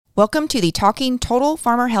Welcome to the Talking Total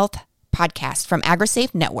Farmer Health podcast from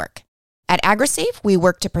AgriSafe Network. At AgriSafe, we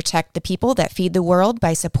work to protect the people that feed the world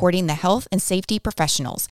by supporting the health and safety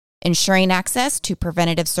professionals, ensuring access to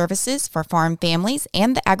preventative services for farm families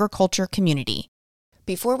and the agriculture community.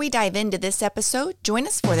 Before we dive into this episode, join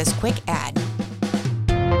us for this quick ad.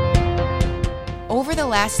 Over the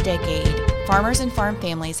last decade, farmers and farm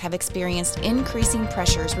families have experienced increasing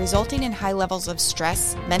pressures resulting in high levels of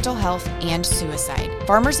stress, mental health, and suicide.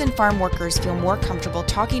 Farmers and farm workers feel more comfortable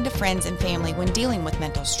talking to friends and family when dealing with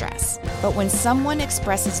mental stress. But when someone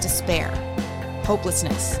expresses despair,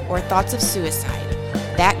 hopelessness, or thoughts of suicide,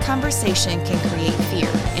 that conversation can create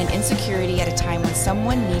fear and insecurity at a time when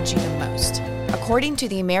someone needs you the most. According to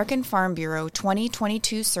the American Farm Bureau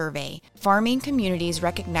 2022 survey, farming communities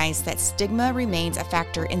recognize that stigma remains a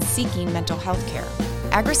factor in seeking mental health care.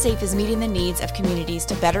 AgriSafe is meeting the needs of communities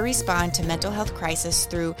to better respond to mental health crisis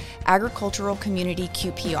through Agricultural Community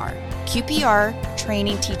QPR. QPR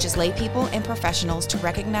training teaches laypeople and professionals to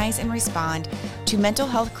recognize and respond to mental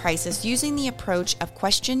health crisis using the approach of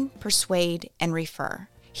question, persuade, and refer.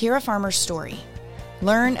 Hear a farmer's story.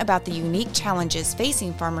 Learn about the unique challenges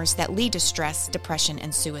facing farmers that lead to stress, depression,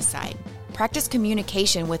 and suicide. Practice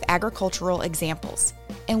communication with agricultural examples,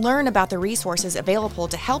 and learn about the resources available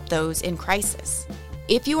to help those in crisis.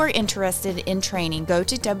 If you are interested in training, go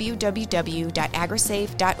to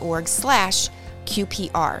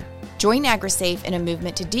www.agrisafe.org/QPR. Join AgriSafe in a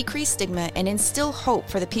movement to decrease stigma and instill hope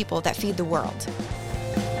for the people that feed the world.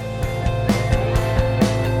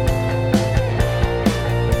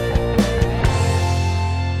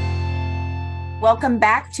 Welcome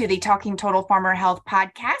back to the Talking Total Farmer Health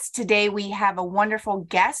podcast. Today we have a wonderful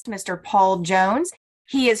guest, Mr. Paul Jones.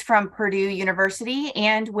 He is from Purdue University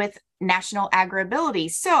and with National AgriAbility.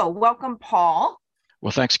 So welcome, Paul.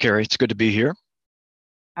 Well, thanks, Carrie. It's good to be here.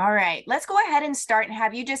 All right, let's go ahead and start and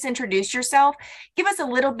have you just introduce yourself. Give us a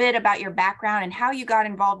little bit about your background and how you got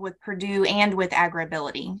involved with Purdue and with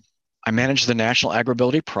AgriAbility. I manage the National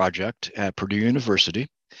AgriAbility Project at Purdue University,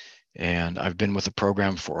 and I've been with the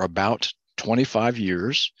program for about 25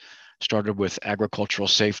 years. Started with agricultural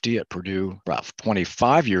safety at Purdue about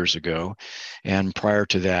 25 years ago. And prior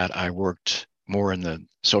to that, I worked more in the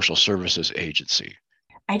social services agency.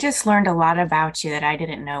 I just learned a lot about you that I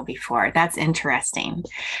didn't know before. That's interesting.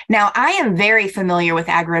 Now, I am very familiar with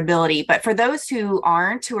AgriAbility, but for those who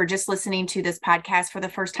aren't, who are just listening to this podcast for the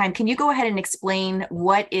first time, can you go ahead and explain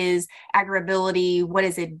what is AgriAbility? What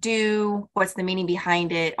does it do? What's the meaning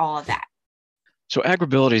behind it? All of that. So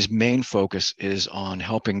AgriAbility's main focus is on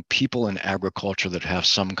helping people in agriculture that have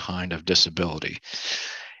some kind of disability.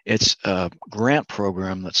 It's a grant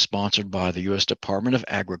program that's sponsored by the U.S. Department of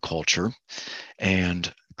Agriculture,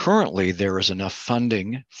 and currently there is enough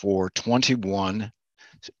funding for 21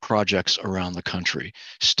 projects around the country,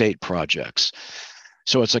 state projects.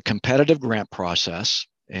 So it's a competitive grant process,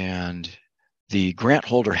 and the grant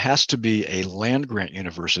holder has to be a land-grant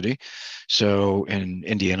university. So in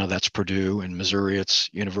Indiana, that's Purdue. In Missouri, it's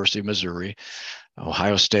University of Missouri,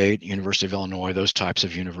 Ohio State, University of Illinois, those types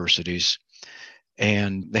of universities.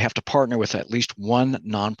 And they have to partner with at least one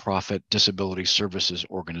nonprofit disability services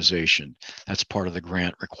organization. That's part of the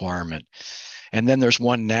grant requirement. And then there's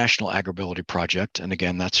one national AgriAbility project. And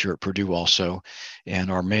again, that's here at Purdue also. And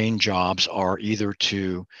our main jobs are either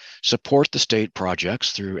to support the state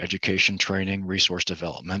projects through education, training, resource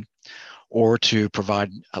development, or to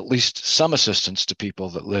provide at least some assistance to people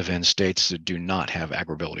that live in states that do not have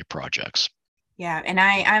AgriAbility projects. Yeah, and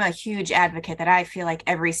I'm a huge advocate that I feel like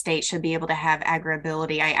every state should be able to have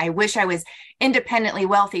AgriAbility. I wish I was independently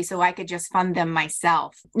wealthy so I could just fund them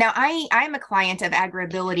myself. Now, I'm a client of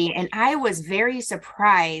AgriAbility, and I was very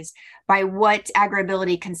surprised by what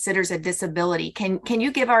AgriAbility considers a disability. Can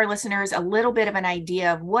you give our listeners a little bit of an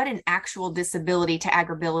idea of what an actual disability to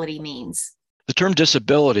AgriAbility means? The term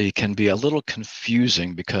disability can be a little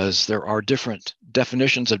confusing because there are different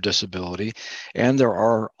definitions of disability, and there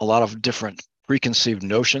are a lot of different preconceived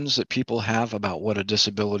notions that people have about what a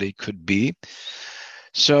disability could be.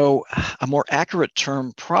 So a more accurate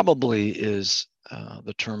term probably is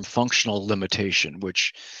the term functional limitation,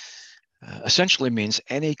 which essentially means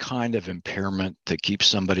any kind of impairment that keeps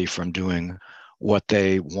somebody from doing what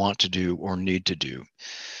they want to do or need to do.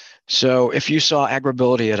 So if you saw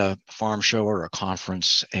AgriAbility at a farm show or a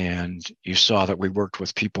conference and you saw that we worked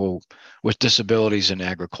with people with disabilities in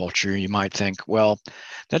agriculture, you might think, well,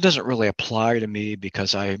 that doesn't really apply to me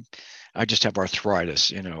because I just have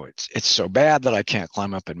arthritis. You know, it's so bad that I can't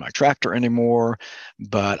climb up in my tractor anymore,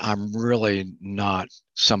 but I'm really not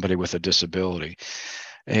somebody with a disability.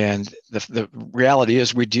 And the reality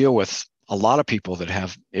is we deal with a lot of people that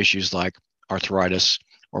have issues like arthritis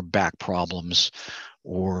or back problems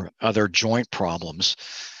or other joint problems.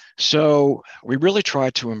 So we really try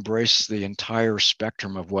to embrace the entire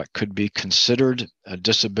spectrum of what could be considered a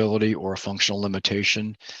disability or a functional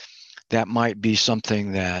limitation. That might be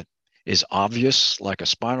something that is obvious, like a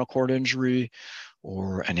spinal cord injury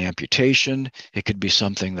or an amputation. It could be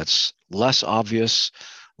something that's less obvious,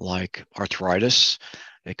 like arthritis.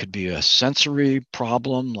 It could be a sensory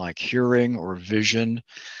problem like hearing or vision.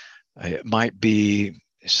 It might be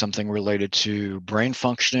something related to brain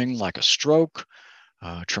functioning like a stroke,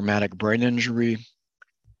 traumatic brain injury.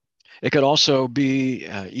 It could also be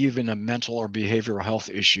even a mental or behavioral health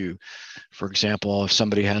issue. For example, if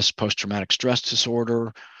somebody has post-traumatic stress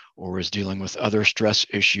disorder or is dealing with other stress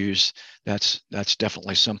issues, that's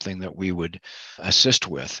definitely something that we would assist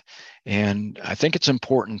with. And I think it's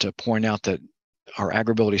important to point out that our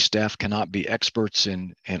AgriAbility staff cannot be experts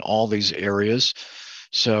in all these areas.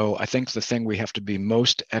 So I think the thing we have to be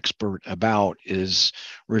most expert about is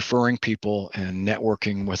referring people and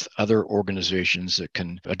networking with other organizations that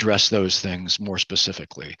can address those things more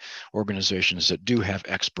specifically, organizations that do have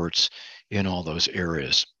experts in all those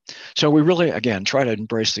areas. So we really, again, try to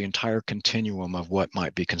embrace the entire continuum of what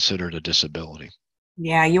might be considered a disability.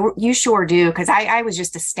 Yeah, you sure do. Because I was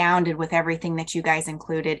just astounded with everything that you guys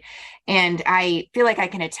included. And I feel like I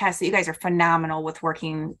can attest that you guys are phenomenal with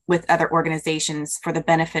working with other organizations for the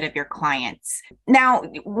benefit of your clients. Now,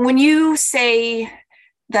 when you say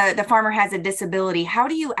the farmer has a disability, how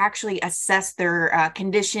do you actually assess their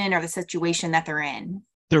condition or the situation that they're in?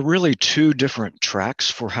 There are really two different tracks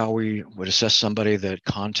for how we would assess somebody that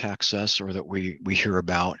contacts us or that we hear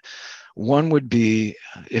about. One would be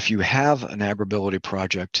if you have an AgriAbility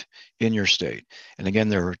project in your state. And again,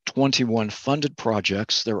 there are 21 funded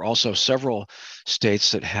projects. There are also several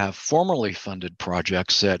states that have formerly funded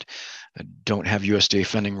projects that don't have USDA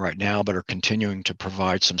funding right now, but are continuing to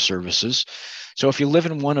provide some services. So if you live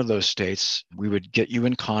in one of those states, we would get you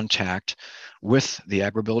in contact with the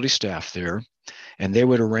AgriAbility staff there, and they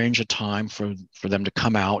would arrange a time for them to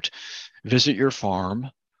come out, visit your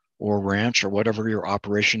farm or ranch or whatever your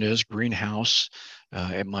operation is, greenhouse.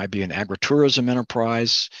 It might be an agritourism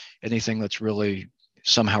enterprise, anything that's really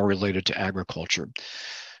somehow related to agriculture.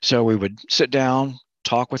 So we would sit down,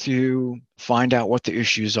 talk with you, find out what the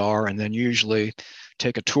issues are, and then usually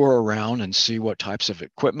take a tour around and see what types of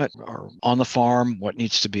equipment are on the farm, what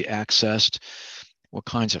needs to be accessed, what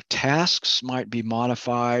kinds of tasks might be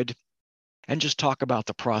modified, and just talk about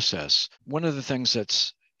the process. One of the things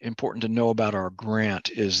that's important to know about our grant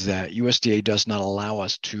is that USDA does not allow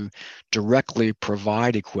us to directly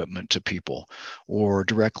provide equipment to people or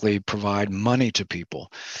directly provide money to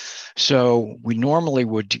people. So we normally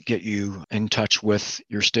would get you in touch with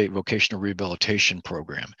your state vocational rehabilitation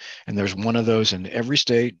program. And there's one of those in every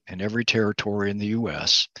state and every territory in the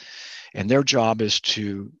US. And their job is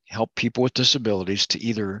to help people with disabilities to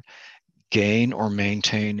either gain or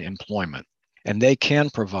maintain employment. And they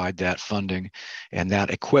can provide that funding and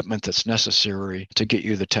that equipment that's necessary to get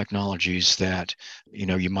you the technologies that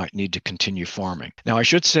you might need to continue farming. Now, I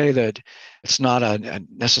should say that it's not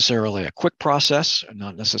necessarily a quick process,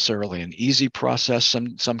 not necessarily an easy process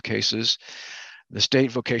in some cases. The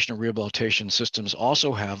state vocational rehabilitation systems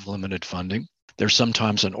also have limited funding. There's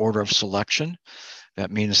sometimes an order of selection. That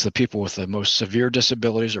means the people with the most severe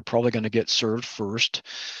disabilities are probably going to get served first.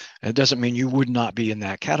 It doesn't mean you would not be in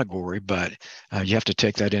that category, but you have to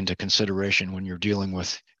take that into consideration when you're dealing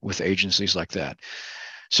with agencies like that.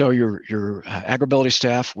 So your AgriAbility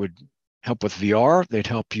staff would help with VR. They'd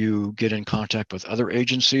help you get in contact with other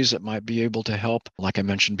agencies that might be able to help. Like I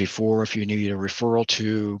mentioned before, if you need a referral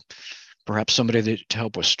to perhaps somebody to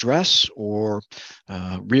help with stress or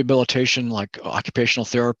rehabilitation like occupational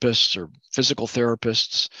therapists or physical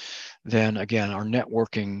therapists, then again, our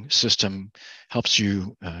networking system helps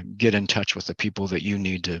you get in touch with the people that you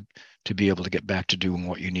need to be able to get back to doing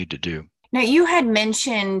what you need to do. Now, you had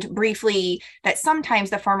mentioned briefly that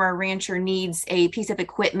sometimes the farmer or rancher needs a piece of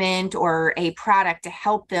equipment or a product to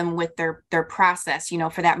help them with their process,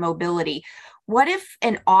 for that mobility. What if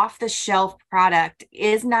an off-the-shelf product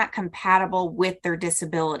is not compatible with their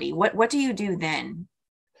disability? What do you do then?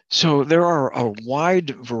 So there are a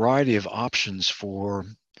wide variety of options for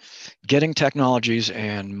getting technologies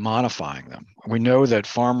and modifying them. We know that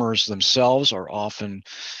farmers themselves are often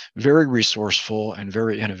very resourceful and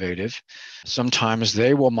very innovative. Sometimes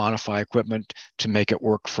they will modify equipment to make it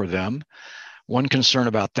work for them. One concern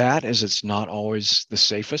about that is it's not always the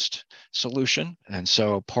safest solution. And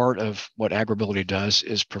so part of what AgriAbility does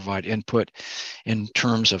is provide input in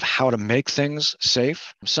terms of how to make things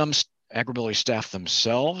safe. Some AgriAbility staff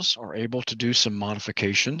themselves are able to do some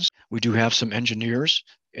modifications. We do have some engineers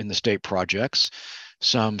in the state projects,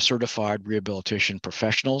 some certified rehabilitation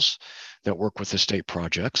professionals that work with the state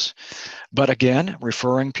projects. But again,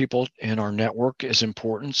 referring people in our network is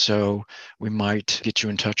important. So we might get you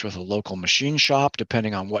in touch with a local machine shop,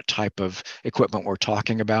 depending on what type of equipment we're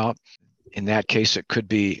talking about. In that case, it could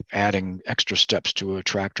be adding extra steps to a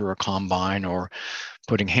tractor or combine, or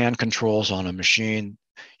putting hand controls on a machine.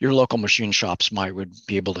 Your local machine shops would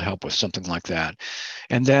be able to help with something like that.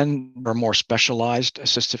 And then there are more specialized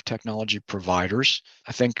assistive technology providers.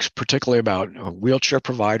 I think particularly about wheelchair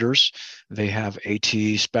providers. They have AT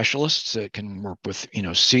specialists that can work with,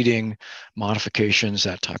 seating modifications,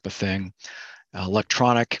 that type of thing.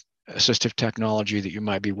 Electronic assistive technology that you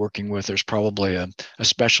might be working with, there's probably a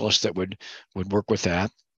specialist that would work with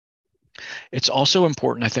that. It's also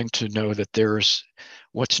important, I think, to know that there's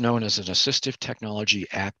what's known as an Assistive Technology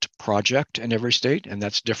Act project in every state, and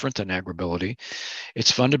that's different than AgriBility.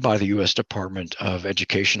 It's funded by the U.S. Department of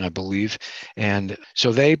Education, I believe, and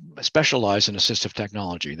so they specialize in assistive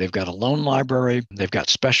technology. They've got a loan library, they've got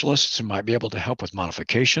specialists who might be able to help with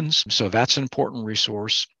modifications, so that's an important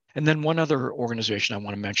resource. And then one other organization I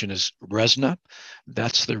want to mention is RESNA.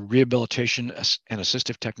 That's the Rehabilitation and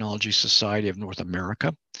Assistive Technology Society of North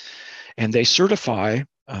America. And they certify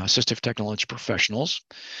assistive technology professionals,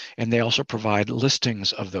 and they also provide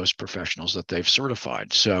listings of those professionals that they've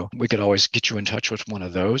certified. So we could always get you in touch with one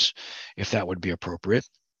of those if that would be appropriate.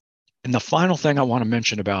 And the final thing I want to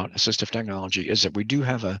mention about assistive technology is that we do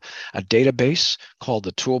have a database called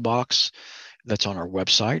the Toolbox that's on our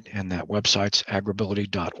website, and that website's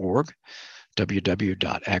agribility.org.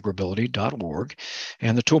 www.agribility.org.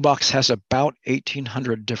 And the Toolbox has about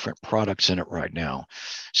 1,800 different products in it right now.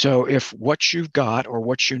 So if what you've got or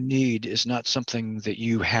what you need is not something that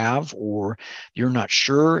you have or you're not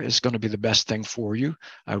sure is going to be the best thing for you,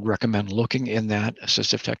 I would recommend looking in that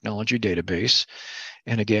assistive technology database.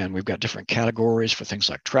 And again, we've got different categories for things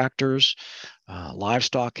like tractors,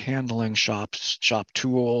 livestock handling, shop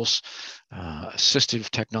tools, assistive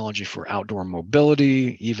technology for outdoor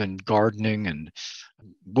mobility, even gardening and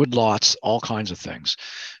woodlots, all kinds of things.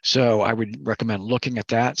 So I would recommend looking at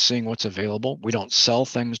that, seeing what's available. We don't sell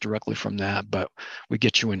things directly from that, but we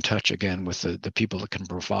get you in touch again with the people that can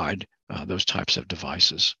provide those types of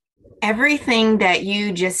devices. Everything that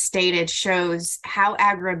you just stated shows how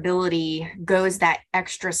AgriBility goes that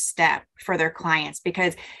extra step for their clients,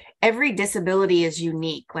 because every disability is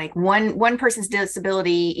unique. Like one person's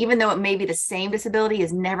disability, even though it may be the same disability,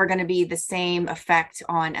 is never going to be the same effect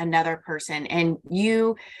on another person. And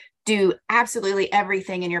you do absolutely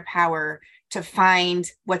everything in your power to find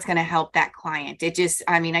what's going to help that client. I just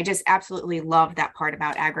absolutely love that part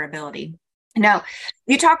about AgriBility. Now,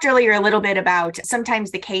 you talked earlier a little bit about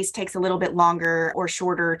sometimes the case takes a little bit longer or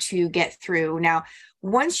shorter to get through. Now,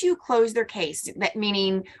 once you close their case, that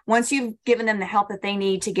meaning once you've given them the help that they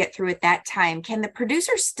need to get through at that time, can the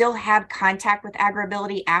producer still have contact with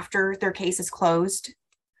AgriBility after their case is closed?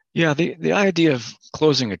 Yeah, the idea of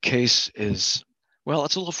closing a case is, well,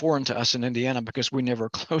 it's a little foreign to us in Indiana because we never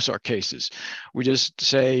close our cases. We just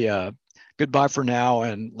say goodbye for now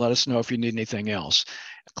and let us know if you need anything else.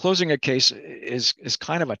 Closing a case is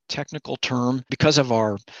kind of a technical term. Because of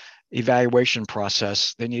our evaluation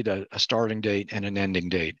process, they need a starting date and an ending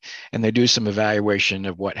date, and they do some evaluation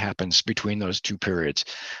of what happens between those two periods.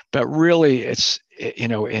 But really, it's,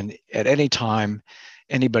 at any time,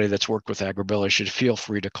 anybody that's worked with AgriBility should feel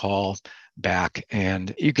free to call back,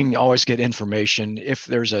 and you can always get information if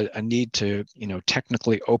there's a need to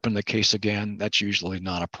technically open the case again. That's usually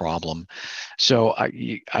not a problem. So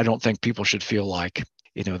I don't think people should feel like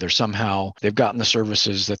they've gotten the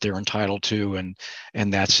services that they're entitled to,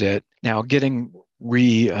 and that's it. Now, getting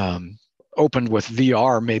opened with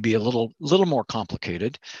VR may be a little more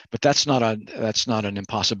complicated, but that's not an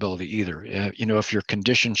impossibility either. If your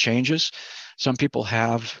condition changes, some people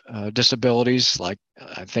have disabilities, like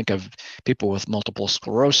I think of people with multiple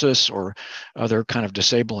sclerosis or other kind of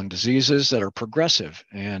disabling diseases that are progressive,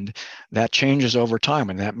 and that changes over time,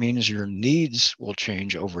 and that means your needs will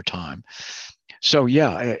change over time. So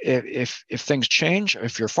yeah, if things change,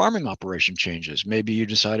 if your farming operation changes, maybe you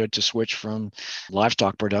decided to switch from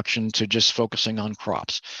livestock production to just focusing on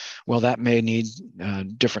crops. Well, that may need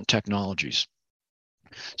different technologies.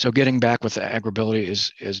 So getting back with the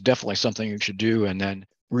AgriBility is definitely something you should do, and then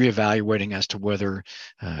reevaluating as to whether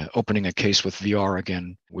opening a case with VR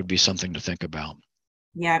again would be something to think about.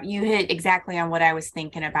 Yeah, you hit exactly on what I was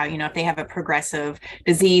thinking about. If they have a progressive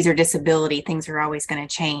disease or disability, things are always going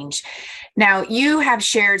to change. Now, you have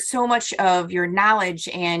shared so much of your knowledge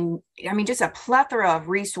and just a plethora of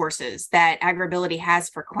resources that AgriBility has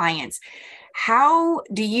for clients. How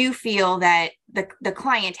do you feel that the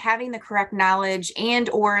client having the correct knowledge and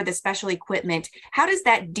or the special equipment, how does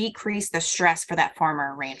that decrease the stress for that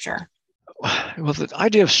farmer or rancher? Well, the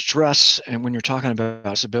idea of stress, and when you're talking about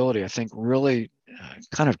disability, I think really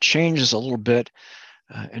kind of changes a little bit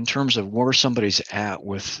in terms of where somebody's at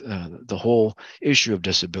with the whole issue of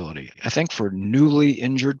disability. I think for newly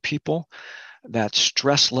injured people, that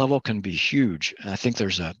stress level can be huge. And I think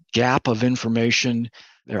there's a gap of information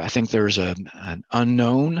there. I think there's an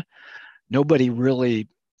unknown. Nobody really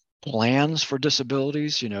plans for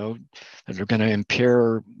disabilities, that are going to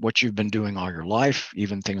impair what you've been doing all your life,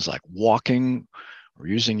 even things like walking or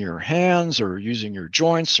using your hands or using your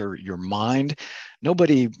joints or your mind.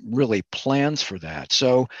 Nobody really plans for that.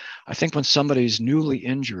 So I think when somebody's newly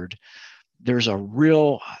injured, there's a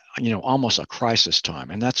real, almost a crisis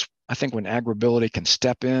time. And that's, I think, when AgriAbility can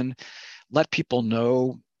step in, let people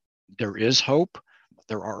know there is hope,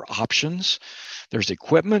 there are options, there's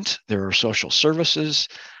equipment, there are social services.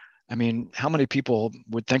 I mean, how many people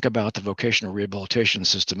would think about the vocational rehabilitation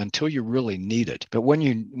system until you really need it? But when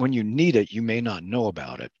you need it, you may not know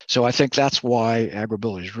about it. So I think that's why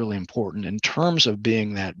AgriAbility is really important in terms of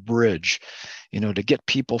being that bridge, to get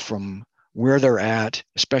people from where they're at,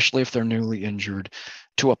 especially if they're newly injured,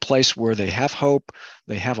 to a place where they have hope,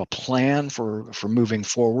 they have a plan for moving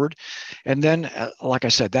forward. And then, like I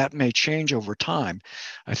said, that may change over time.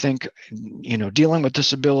 I think, dealing with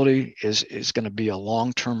disability is going to be a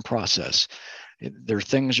long-term process. There are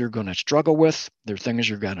things you're going to struggle with. There are things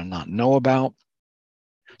you're going to not know about.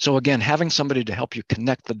 So again, having somebody to help you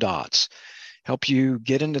connect the dots, help you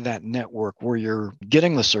get into that network where you're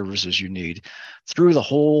getting the services you need through the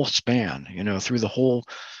whole span, through the whole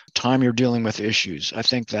time you're dealing with issues. I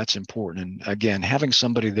think that's important. And again, having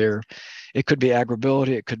somebody there, it could be AgriAbility,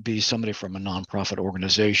 it could be somebody from a nonprofit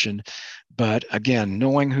organization. But again,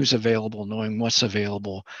 knowing who's available, knowing what's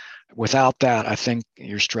available, without that, I think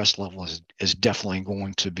your stress level is definitely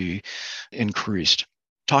going to be increased.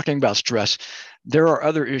 Talking about stress, there are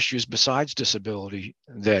other issues besides disability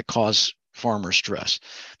that cause farmer stress.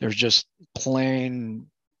 There's just plain,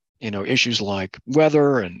 issues like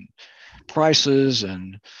weather and prices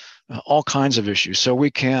and all kinds of issues. So we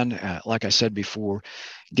can, like I said before,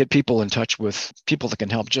 get people in touch with people that can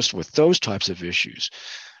help just with those types of issues.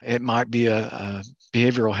 It might be a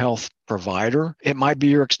behavioral health provider. It might be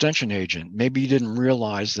your extension agent. Maybe you didn't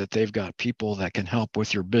realize that they've got people that can help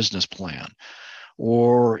with your business plan.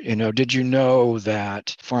 Or, did you know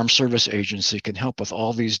that Farm Service Agency can help with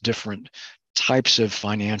all these different types of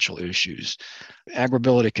financial issues?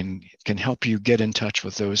 AgriAbility can help you get in touch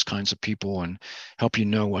with those kinds of people and help you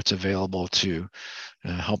know what's available to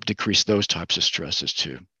help decrease those types of stresses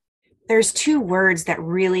too. There's two words that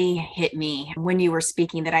really hit me when you were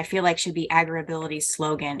speaking that I feel like should be AgriAbility's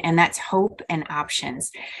slogan, and that's hope and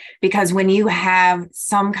options. Because when you have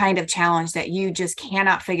some kind of challenge that you just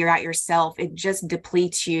cannot figure out yourself, it just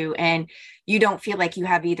depletes you and you don't feel like you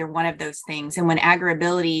have either one of those things. And when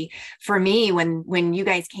AgriAbility, for me, when you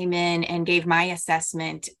guys came in and gave my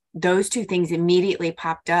assessment, those two things immediately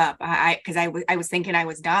popped up. I was thinking I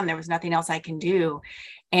was done. There was nothing else I can do.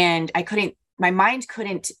 And my mind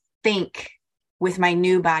couldn't think with my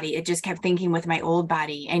new body. It just kept thinking with my old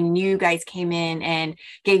body. And you guys came in and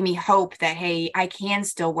gave me hope that, hey, I can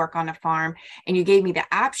still work on a farm. And you gave me the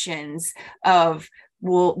options of,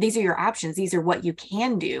 well, these are your options. These are what you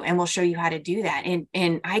can do. And we'll show you how to do that.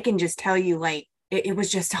 And I can just tell you, like, it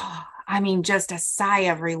was just, just a sigh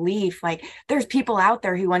of relief. Like, there's people out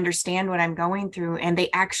there who understand what I'm going through, and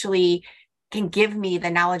they actually can give me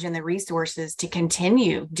the knowledge and the resources to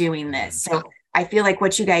continue doing this. So I feel like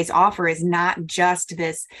what you guys offer is not just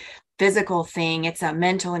this physical thing, it's a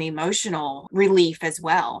mental and emotional relief as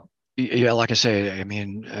well. Yeah, like I say,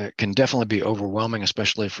 it can definitely be overwhelming,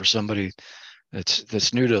 especially for somebody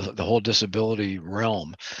that's new to the whole disability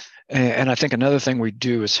realm. And I think another thing we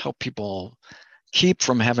do is help people keep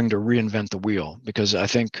from having to reinvent the wheel, because I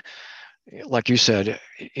think, like you said,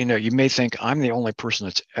 you may think I'm the only person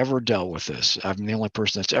that's ever dealt with this. I'm the only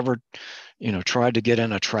person that's ever, tried to get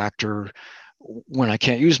in a tractor when I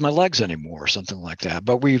can't use my legs anymore or something like that.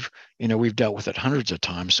 But we've dealt with it hundreds of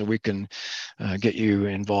times. So we can get you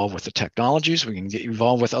involved with the technologies. We can get you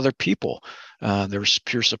involved with other people. There's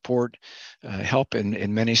peer support help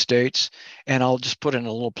in many states. And I'll just put in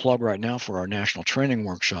a little plug right now for our national training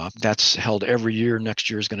workshop that's held every year.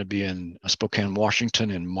 Next year is going to be in Spokane,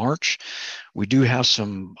 Washington in March. We do have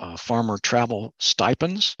some farmer travel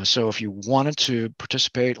stipends. So if you wanted to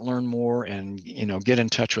participate, learn more, and get in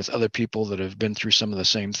touch with other people that have been through some of the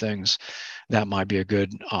same things, that might be a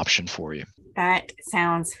good option for you. That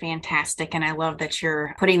sounds fantastic. And I love that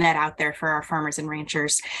you're putting that out there for our farmers and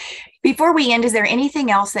ranchers. Before we end, is there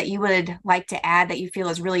anything else that you would like to add that you feel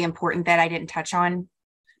is really important that I didn't touch on?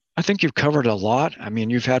 I think you've covered a lot. I mean,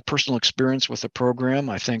 you've had personal experience with the program.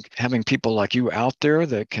 I think having people like you out there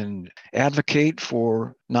that can advocate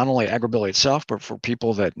for not only AgriBility itself, but for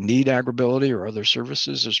people that need AgriBility or other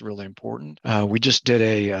services is really important. We just did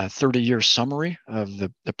a 30-year summary of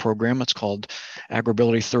the program. It's called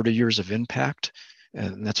AgriBility 30 Years of Impact.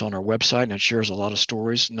 And that's on our website, and it shares a lot of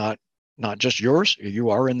stories, not just yours. You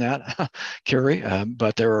are in that, Carrie,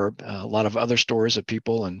 but there are a lot of other stories of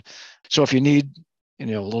people. And so if you need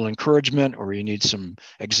a little encouragement or you need some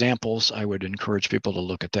examples, I would encourage people to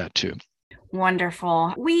look at that too.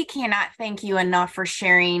 Wonderful. We cannot thank you enough for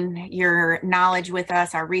sharing your knowledge with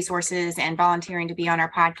us, our resources, and volunteering to be on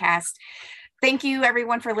our podcast. Thank you,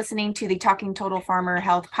 everyone, for listening to the Talking Total Farmer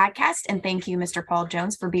Health podcast. And thank you, Mr. Paul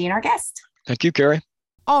Jones, for being our guest. Thank you, Carrie.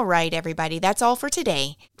 All right, everybody, that's all for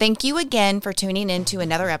today. Thank you again for tuning in to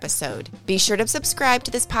another episode. Be sure to subscribe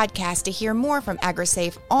to this podcast to hear more from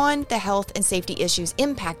AgriSafe on the health and safety issues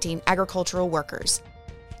impacting agricultural workers.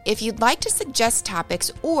 If you'd like to suggest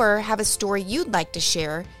topics or have a story you'd like to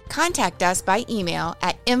share, contact us by email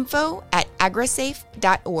at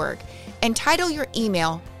info@agrisafe.org and title your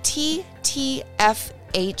email TTFH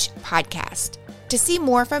Podcast. To see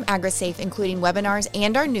more from AgriSafe, including webinars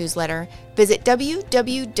and our newsletter, visit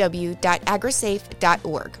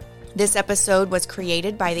www.agrisafe.org. This episode was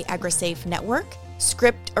created by the AgriSafe Network,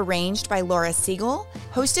 script arranged by Laura Siegel,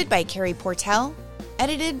 hosted by Carrie Portell,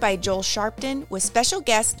 edited by Joel Sharpton, with special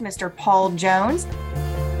guest Mr. Paul Jones.